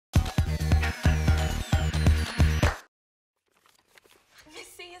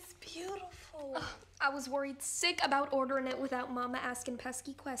it's beautiful. I was worried sick about ordering it without Mama asking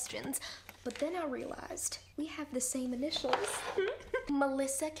pesky questions. But then I realized we have the same initials.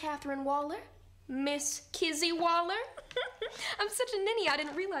 Melissa Catherine Waller. Miss Kizzy Waller. I'm such a ninny, I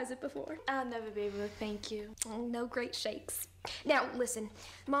didn't realize it before. I'll never be able to thank you. Oh, no great shakes. Now, listen,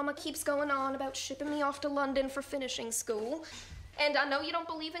 Mama keeps going on about shipping me off to London for finishing school. And I know you don't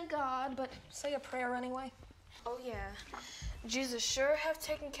believe in God, but say a prayer anyway. Oh, yeah. Jesus sure have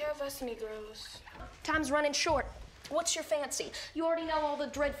taken care of us Negroes. Time's running short. What's your fancy? You already know all the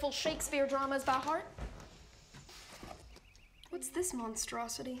dreadful Shakespeare dramas by heart? What's this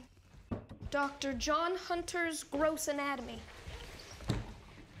monstrosity? Dr. John Hunter's Gross Anatomy.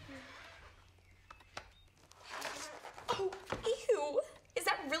 Oh, ew! Is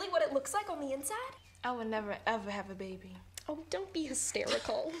that really what it looks like on the inside? I would never, ever have a baby. Oh, don't be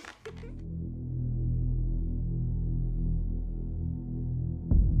hysterical.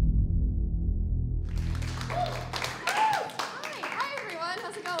 Hi everyone,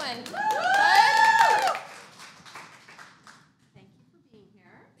 how's it going? Good? Thank you for being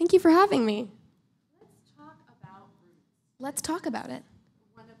here. Thank you for having me. Let's talk about Roots. Let's talk about it.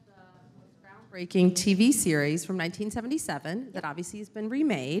 One of the most groundbreaking TV series from 1977 that obviously has been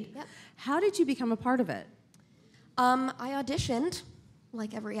remade. Yep. How did you become a part of it? I auditioned,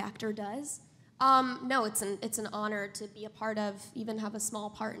 like every actor does. No, it's an honor to be a part of, even have a small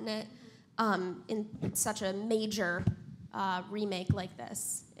part in it, in such a major remake like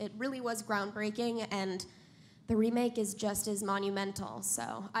this. It really was groundbreaking, and the remake is just as monumental.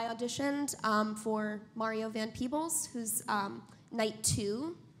 So I auditioned for Mario Van Peebles, who's Night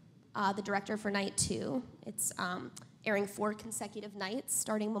 2, the director for Night 2. It's airing 4 consecutive nights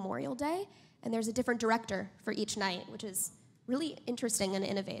starting Memorial Day, and there's a different director for each night, which is really interesting and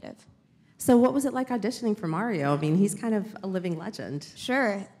innovative. So what was it like auditioning for Mario? I mean, he's kind of a living legend.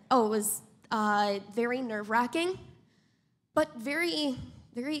 Sure. Oh, it was very nerve-wracking, but very,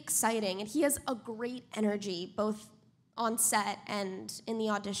 very exciting. And he has a great energy, both on set and in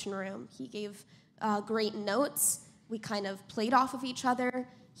the audition room. He gave great notes. We kind of played off of each other.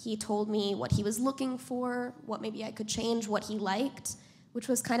 He told me what he was looking for, what maybe I could change, what he liked, which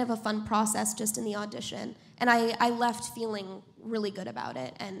was kind of a fun process just in the audition. And I left feeling really good about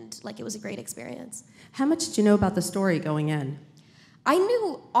it and like it was a great experience. How much did you know about the story going in? I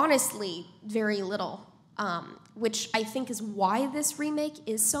knew, honestly, very little, which I think is why this remake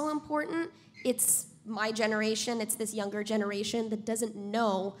is so important. It's my generation, it's this younger generation that doesn't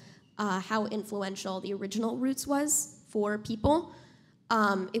know how influential the original Roots was for people.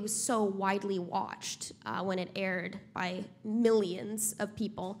 It was so widely watched when it aired by millions of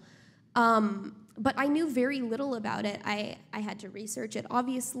people. But I knew very little about it. I had to research it,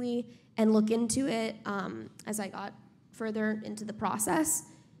 obviously, and look into it as I got further into the process.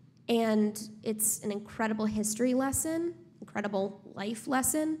 And it's an incredible history lesson, incredible life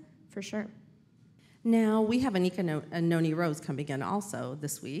lesson, for sure. Now, we have Anika Noni Rose coming in also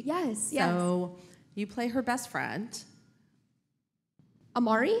this week. Yes, so yes. So you play her best friend.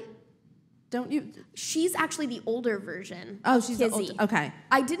 Amari? Don't you? She's actually the older version. Oh, she's the Kizzy. older. Okay.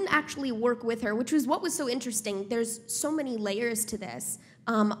 I didn't actually work with her, which was what was so interesting. There's so many layers to this.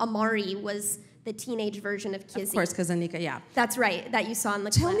 Amari was the teenage version of Kizzy. Of course, because Anika, yeah. That's right, that you saw in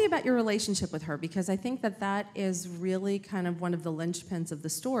the Tell clip. me about your relationship with her, because I think that is really kind of one of the linchpins of the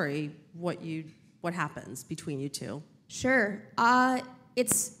story, what happens between you two. Sure. The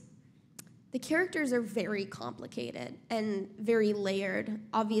characters are very complicated and very layered.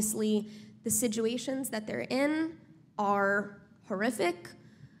 Obviously, the situations that they're in are horrific,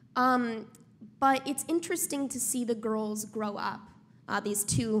 but it's interesting to see the girls grow up. These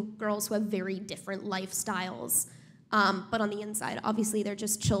two girls who have very different lifestyles, but on the inside, obviously, they're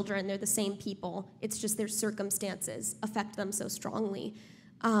just children. They're the same people. It's just their circumstances affect them so strongly.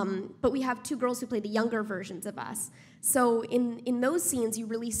 But we have two girls who play the younger versions of us. So in those scenes, you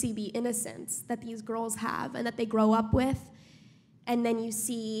really see the innocence that these girls have and that they grow up with. And then you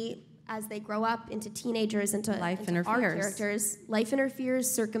see, as they grow up into teenagers, into Life into interferes. our characters, life interferes,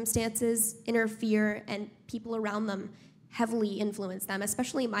 circumstances interfere, and people around them heavily influence them,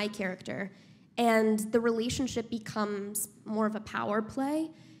 especially my character. And the relationship becomes more of a power play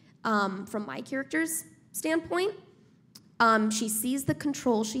from my character's standpoint. She sees the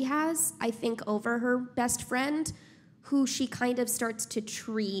control she has, I think, over her best friend, who she kind of starts to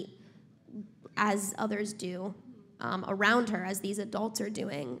treat as others do around her, as these adults are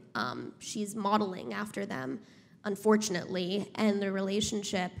doing. She's modeling after them, unfortunately, and the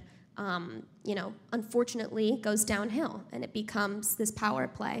relationship, unfortunately goes downhill, and it becomes this power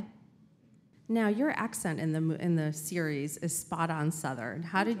play. Now, your accent in the series is spot on Southern.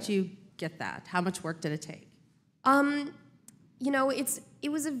 How did you get that? How much work did it take? It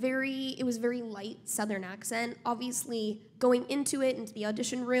was a very light Southern accent. Obviously, going into the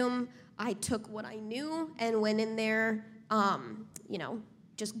audition room, I took what I knew and went in there,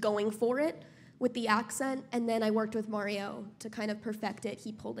 just going for it with the accent. And then I worked with Mario to kind of perfect it.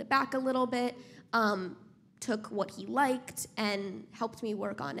 He pulled it back a little bit, took what he liked, and helped me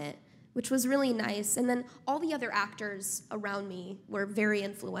work on it, which was really nice. And then all the other actors around me were very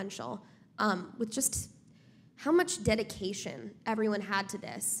influential, with just how much dedication everyone had to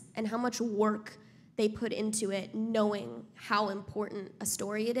this and how much work they put into it, knowing how important a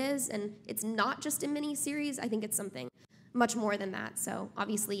story it is. And it's not just a mini-series. I think it's something much more than that. So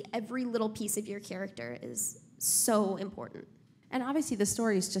obviously, every little piece of your character is so important. And obviously, the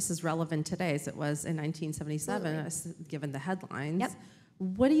story is just as relevant today as it was in 1977, given the headlines. Yep.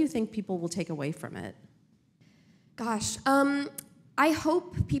 What do you think people will take away from it? Gosh, I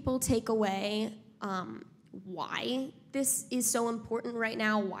hope people take away why this is so important right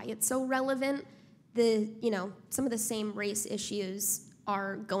now, why it's so relevant. Some of the same race issues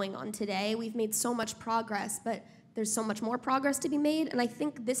are going on today. We've made so much progress, but there's so much more progress to be made. And I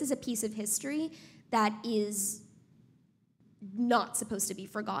think this is a piece of history that is not supposed to be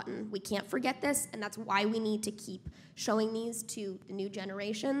forgotten. We can't forget this, and that's why we need to keep showing these to the new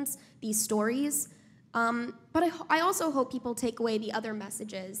generations, these stories. But I also hope people take away the other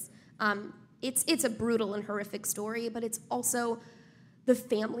messages. It's a brutal and horrific story, but it's also, the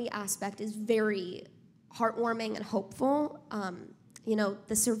family aspect is very heartwarming and hopeful.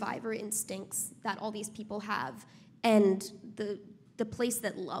 The survivor instincts that all these people have, and the place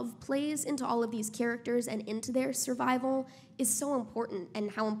that love plays into all of these characters and into their survival is so important,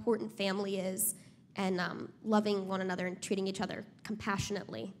 and how important family is, and loving one another and treating each other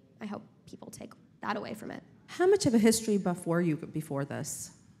compassionately. I hope people take that away from it. How much of a history buff were you before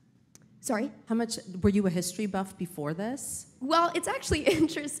this? Sorry? How much were you a history buff before this? Well, it's actually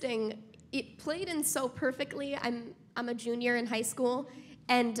interesting. It played in so perfectly. I'm a junior in high school,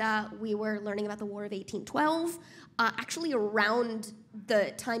 and we were learning about the War of 1812, actually around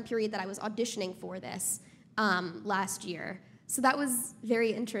the time period that I was auditioning for this last year. So that was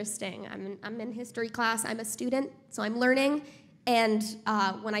very interesting. I'm in history class. I'm a student, so I'm learning. And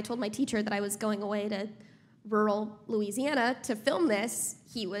when I told my teacher that I was going away to rural Louisiana to film this,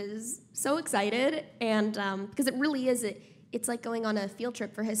 he was so excited, and because it really is, it's like going on a field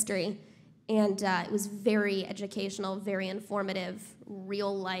trip for history, and it was very educational, very informative,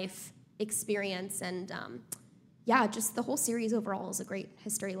 real life experience, and just the whole series overall is a great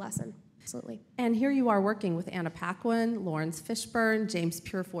history lesson, absolutely. And here you are working with Anna Paquin, Lawrence Fishburne, James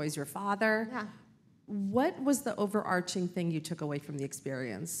Purefoy is your father. Yeah. What was the overarching thing you took away from the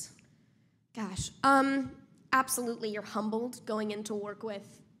experience? Gosh, absolutely, you're humbled going in to work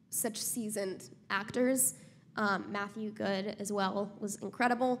with such seasoned actors. Matthew Good as well was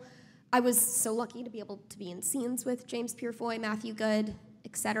incredible. I was so lucky to be able to be in scenes with James Purefoy, Matthew Good,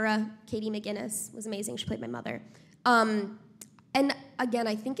 etc. Katie McGinnis was amazing. She played my mother. And again,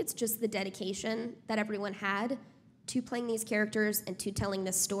 I think it's just the dedication that everyone had to playing these characters and to telling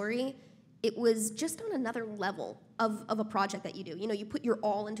this story. It was just on another level of a project that you do. You put your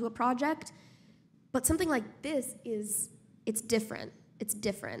all into a project, but something like this it's different. It's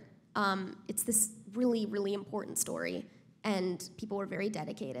different. It's this really, really important story, and people were very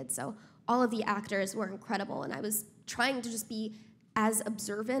dedicated. So all of the actors were incredible, and I was trying to just be as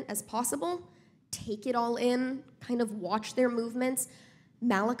observant as possible, take it all in, kind of watch their movements.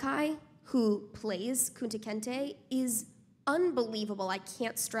 Malachi, who plays Kunta Kinte, is unbelievable. I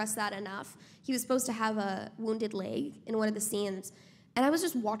can't stress that enough. He was supposed to have a wounded leg in one of the scenes, and I was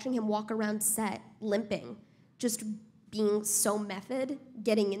just watching him walk around set, limping, just being so method,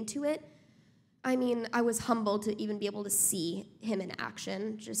 getting into it. I mean, I was humbled to even be able to see him in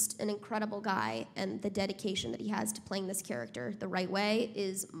action. Just an incredible guy, and the dedication that he has to playing this character the right way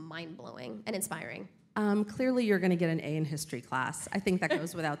is mind-blowing and inspiring. Clearly, you're going to get an A in history class. I think that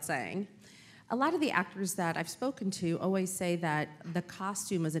goes without saying. A lot of the actors that I've spoken to always say that the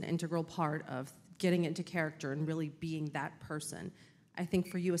costume is an integral part of getting into character and really being that person. I think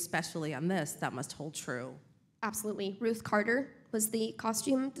for you especially on this, that must hold true. Absolutely. Ruth Carter was the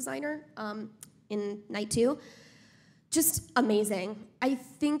costume designer in Night 2. Just amazing. I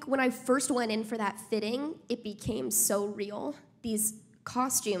think when I first went in for that fitting, it became so real. These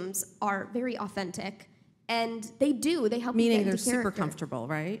costumes are very authentic, and they help you get into character. Meaning they're super comfortable,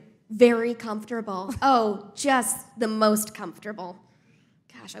 right? Very comfortable. Oh, just the most comfortable.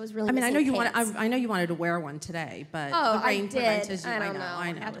 Gosh, I was really. I know you wanted to wear one today, but the rain prevented you. I don't know.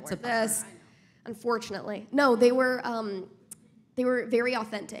 I had to wear this. unfortunately. No, they were very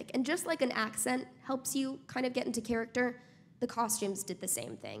authentic. And just like an accent helps you kind of get into character, the costumes did the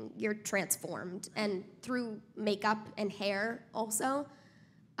same thing. You're transformed. And through makeup and hair also,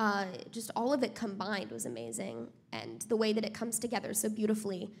 just all of it combined was amazing. And the way that it comes together so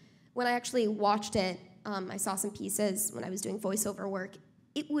beautifully. When I actually watched it, I saw some pieces when I was doing voiceover work.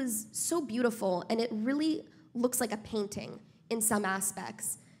 It was so beautiful, and it really looks like a painting in some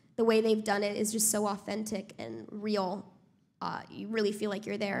aspects. The way they've done it is just so authentic and real. You really feel like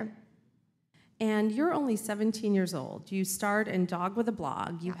you're there. And you're only 17 years old. You starred in Dog with a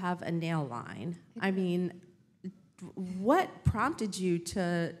Blog. You have a nail line. I mean, what prompted you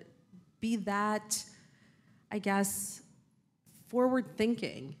to be that, I guess, forward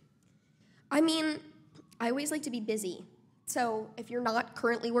thinking? I mean, I always like to be busy. So if you're not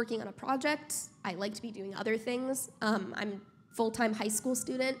currently working on a project, I like to be doing other things. I'm a full-time high school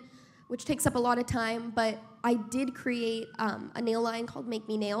student, which takes up a lot of time, but I did create a nail line called Make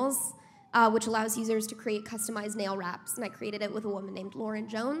Me Nails, which allows users to create customized nail wraps, and I created it with a woman named Lauren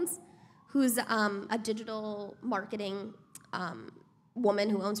Jones, who's a digital marketing woman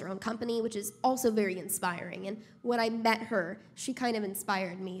who owns her own company, which is also very inspiring. And when I met her, she kind of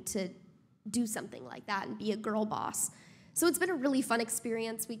inspired me to do something like that and be a girl boss. So it's been a really fun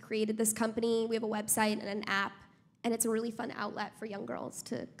experience. We created this company. We have a website and an app, and it's a really fun outlet for young girls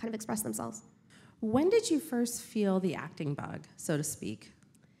to kind of express themselves. When did you first feel the acting bug, so to speak?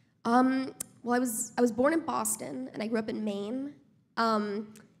 Well, I was born in Boston, and I grew up in Maine.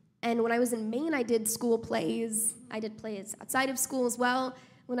 And when I was in Maine, I did school plays. I did plays outside of school as well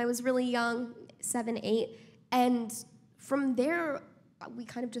when I was really young, 7, 8. And from there, we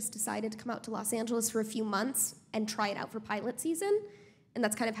kind of just decided to come out to Los Angeles for a few months and try it out for pilot season. And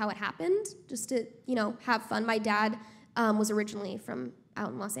that's kind of how it happened, just to, have fun. My dad was originally from out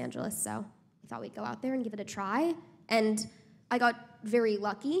in Los Angeles, so we thought we'd go out there and give it a try. And I got very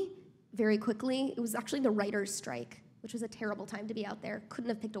lucky very quickly. It was actually the writer's strike, which was a terrible time to be out there. Couldn't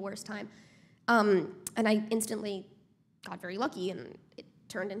have picked a worse time. And I instantly got very lucky, and it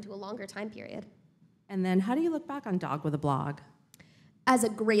turned into a longer time period. And then how do you look back on Dog with a Blog? As a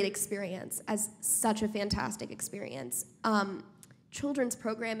great experience, as such a fantastic experience. Children's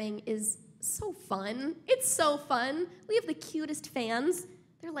programming is so fun. It's so fun. We have the cutest fans.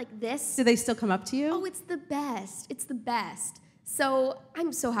 They're like this. Do they still come up to you? Oh, it's the best. It's the best. So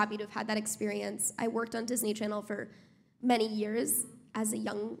I'm so happy to have had that experience. I worked on Disney Channel for many years as a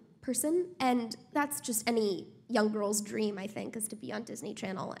young person, and that's just any young girl's dream, I think, is to be on Disney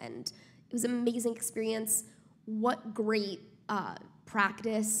Channel. And it was an amazing experience. What great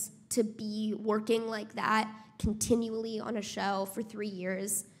practice to be working like that continually on a show for 3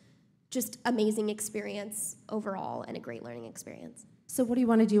 years. Just amazing experience overall, and a great learning experience. So what do you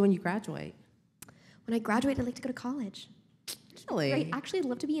want to do when you graduate? When I graduate, I'd like to go to college. Really? Great. Actually, I'd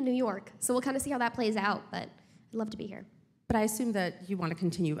love to be in New York, so we'll kind of see how that plays out, but I'd love to be here. But I assume that you want to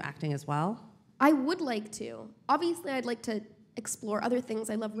continue acting as well? I would like to. Obviously, I'd like to explore other things.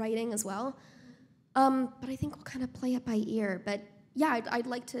 I love writing as well. But I think we'll kind of play it by ear. But yeah, I'd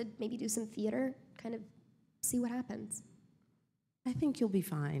like to maybe do some theater, kind of see what happens. I think you'll be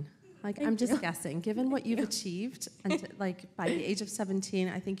fine. I'm just guessing. Given what you've achieved, by the age of 17,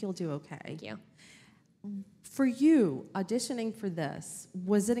 I think you'll do okay. Thank you. For you, auditioning for this,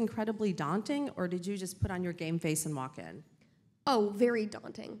 was it incredibly daunting, or did you just put on your game face and walk in? Oh, very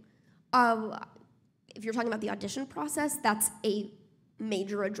daunting. If you're talking about the audition process, that's a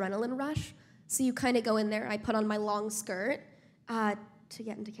major adrenaline rush. So you kind of go in there. I put on my long skirt to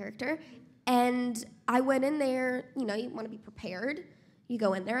get into character. And I went in there, you want to be prepared. You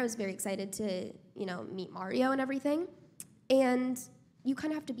go in there. I was very excited to, meet Mario and everything. And you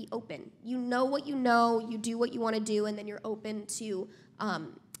kind of have to be open. You know what you know, you do what you want to do, and then you're open to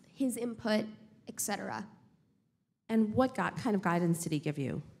his input, etc. And what kind of guidance did he give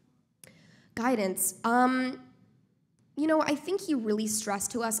you? Guidance. I think he really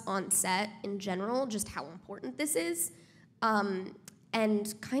stressed to us on set in general just how important this is,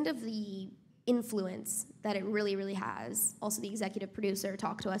 and kind of the influence that it really, really has. Also, the executive producer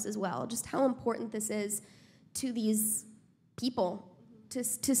talked to us as well, just how important this is to these people to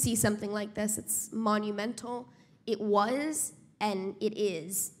see something like this. It's monumental. It was, and it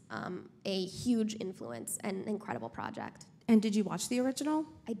is, a huge influence and incredible project. And did you watch the original?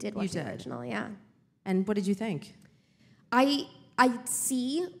 I did watch the original, yeah. And what did you think? I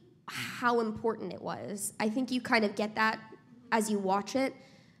see how important it was. I think you kind of get that as you watch it.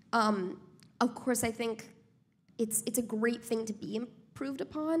 Of course, I think it's a great thing to be improved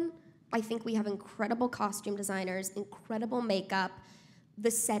upon. I think we have incredible costume designers, incredible makeup,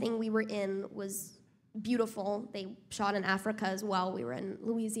 the setting we were in was beautiful. They shot in Africa as well. We were in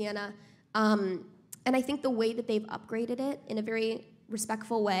Louisiana. And I think the way that they've upgraded it in a very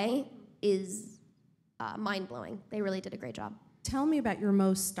respectful way is mind-blowing. They really did a great job. Tell me about your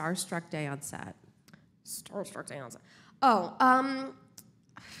most starstruck day on set. Starstruck day on set. Oh,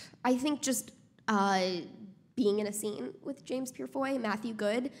 I think just being in a scene with James Purefoy, Matthew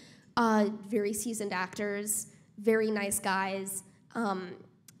Good, very seasoned actors, very nice guys.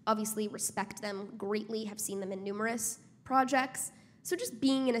 Obviously respect them greatly, have seen them in numerous projects. So just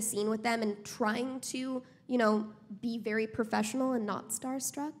being in a scene with them and trying to, be very professional and not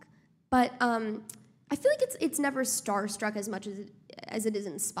starstruck. But I feel like it's never starstruck as much as it is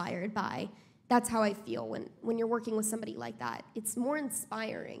inspired by. That's how I feel when you're working with somebody like that. It's more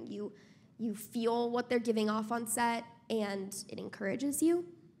inspiring. You feel what they're giving off on set, and it encourages you.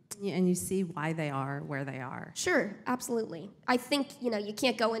 Yeah, and you see why they are where they are. Sure, absolutely. I think, you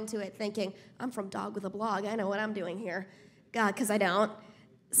can't go into it thinking, I'm from Dog with a Blog, I know what I'm doing here. Because I don't.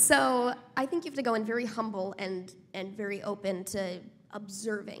 So I think you have to go in very humble and very open to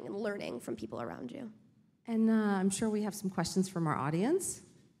observing and learning from people around you. And I'm sure we have some questions from our audience.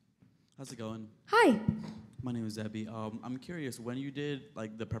 How's it going? Hi. My name is Debbie. I'm curious, when you did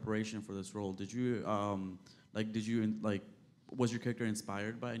the preparation for this role, did you was your character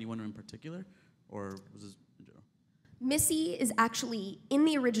inspired by anyone in particular, or was this in general? Missy is actually in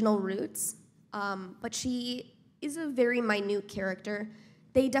the original Roots, but she is a very minute character.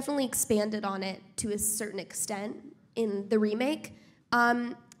 They definitely expanded on it to a certain extent in the remake.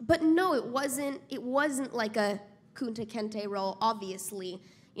 But no, it wasn't like a Kunta Kinte role. Obviously,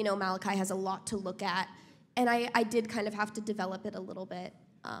 Malachi has a lot to look at, and I did kind of have to develop it a little bit.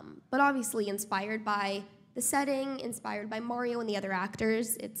 But obviously inspired by the setting, inspired by Mario and the other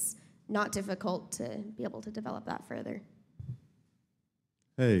actors, it's not difficult to be able to develop that further.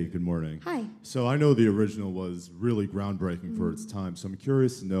 Hey, good morning. Hi. So I know the original was really groundbreaking for its time, so I'm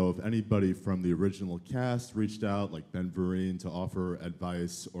curious to know if anybody from the original cast reached out, like Ben Vereen, to offer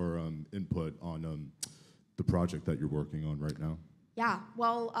advice or input on the project that you're working on right now. Yeah,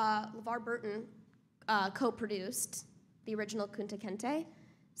 well, LeVar Burton co-produced the original Kunta Kinte,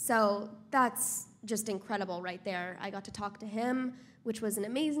 so that's just incredible right there. I got to talk to him, which was an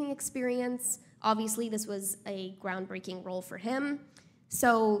amazing experience. Obviously, this was a groundbreaking role for him.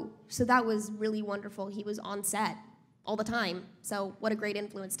 So that was really wonderful. He was on set all the time. So what a great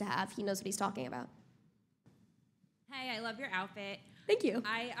influence to have. He knows what he's talking about. Hey, I love your outfit. Thank you.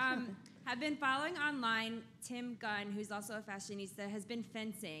 I have been following online Tim Gunn, who's also a fashionista, has been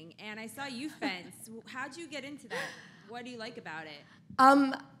fencing, and I saw you fence. How'd you get into that? What do you like about it?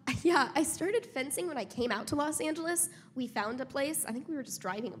 Yeah, I started fencing when I came out to Los Angeles. We found a place, I think we were just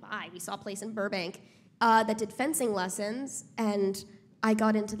driving by. We saw a place in Burbank that did fencing lessons, and I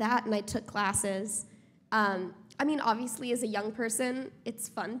got into that and I took classes. Obviously as a young person, it's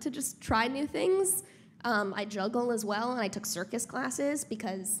fun to just try new things. I juggle as well, and I took circus classes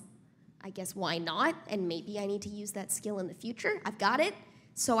because I guess why not? And maybe I need to use that skill in the future. I've got it,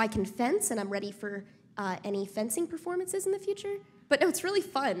 so I can fence, and I'm ready for any fencing performances in the future. But no, it's really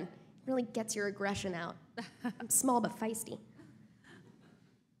fun. It really gets your aggression out. I'm small but feisty.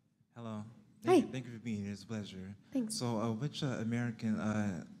 Hello. Hi. Thank you for being here. It's a pleasure. Thanks. So, which American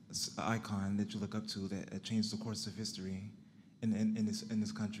icon did you look up to that changed the course of history in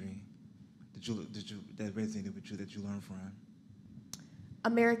this country? That resonated with you, that you learned from?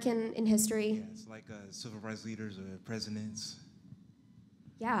 American in history. Yeah, it's like civil rights leaders or presidents.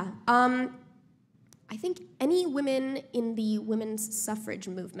 Yeah. I think any women in the women's suffrage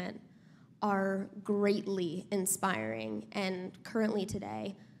movement are greatly inspiring, and currently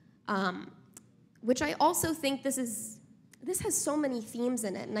today, which I also think this has so many themes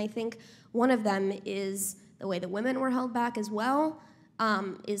in it, and I think one of them is the way that women were held back as well,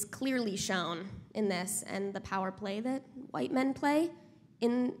 is clearly shown in this, and the power play that white men play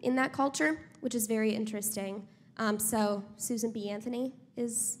in that culture, which is very interesting. So Susan B. Anthony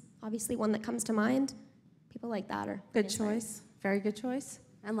is obviously one that comes to mind. People like that are Good choice. Very good choice.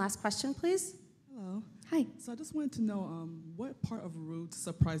 And last question, please. Hello. Hi. So I just wanted to know what part of Roots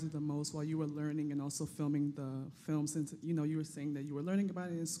surprised you the most while you were learning and also filming the film, since you were saying that you were learning about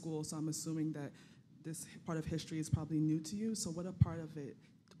it in school, so I'm assuming that this part of history is probably new to you. So what part of it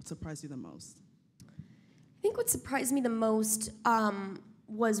surprised you the most? I think what surprised me the most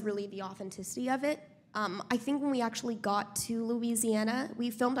was really the authenticity of it. I think when we actually got to Louisiana,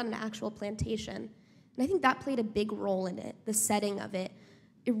 we filmed on an actual plantation, and I think that played a big role in it, the setting of it.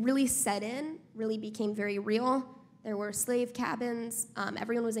 It really set in, really became very real. There were slave cabins,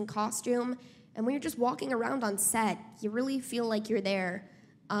 everyone was in costume, and when you're just walking around on set, you really feel like you're there.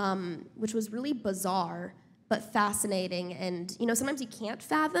 which was really bizarre but fascinating. And sometimes you can't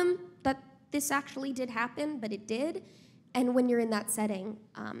fathom that this actually did happen, but it did. And when you're in that setting,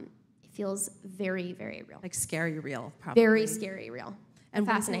 it feels very, very real. Like scary real, probably. Very scary real. And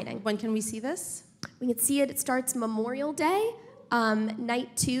fascinating. When can we see this? We can see it. It starts Memorial Day. Night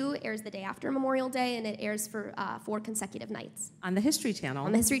 2 airs the day after Memorial Day, and it airs for 4 consecutive nights. On the History Channel.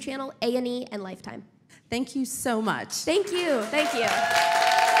 On the History Channel, A&E, and Lifetime. Thank you so much. Thank you. Thank you.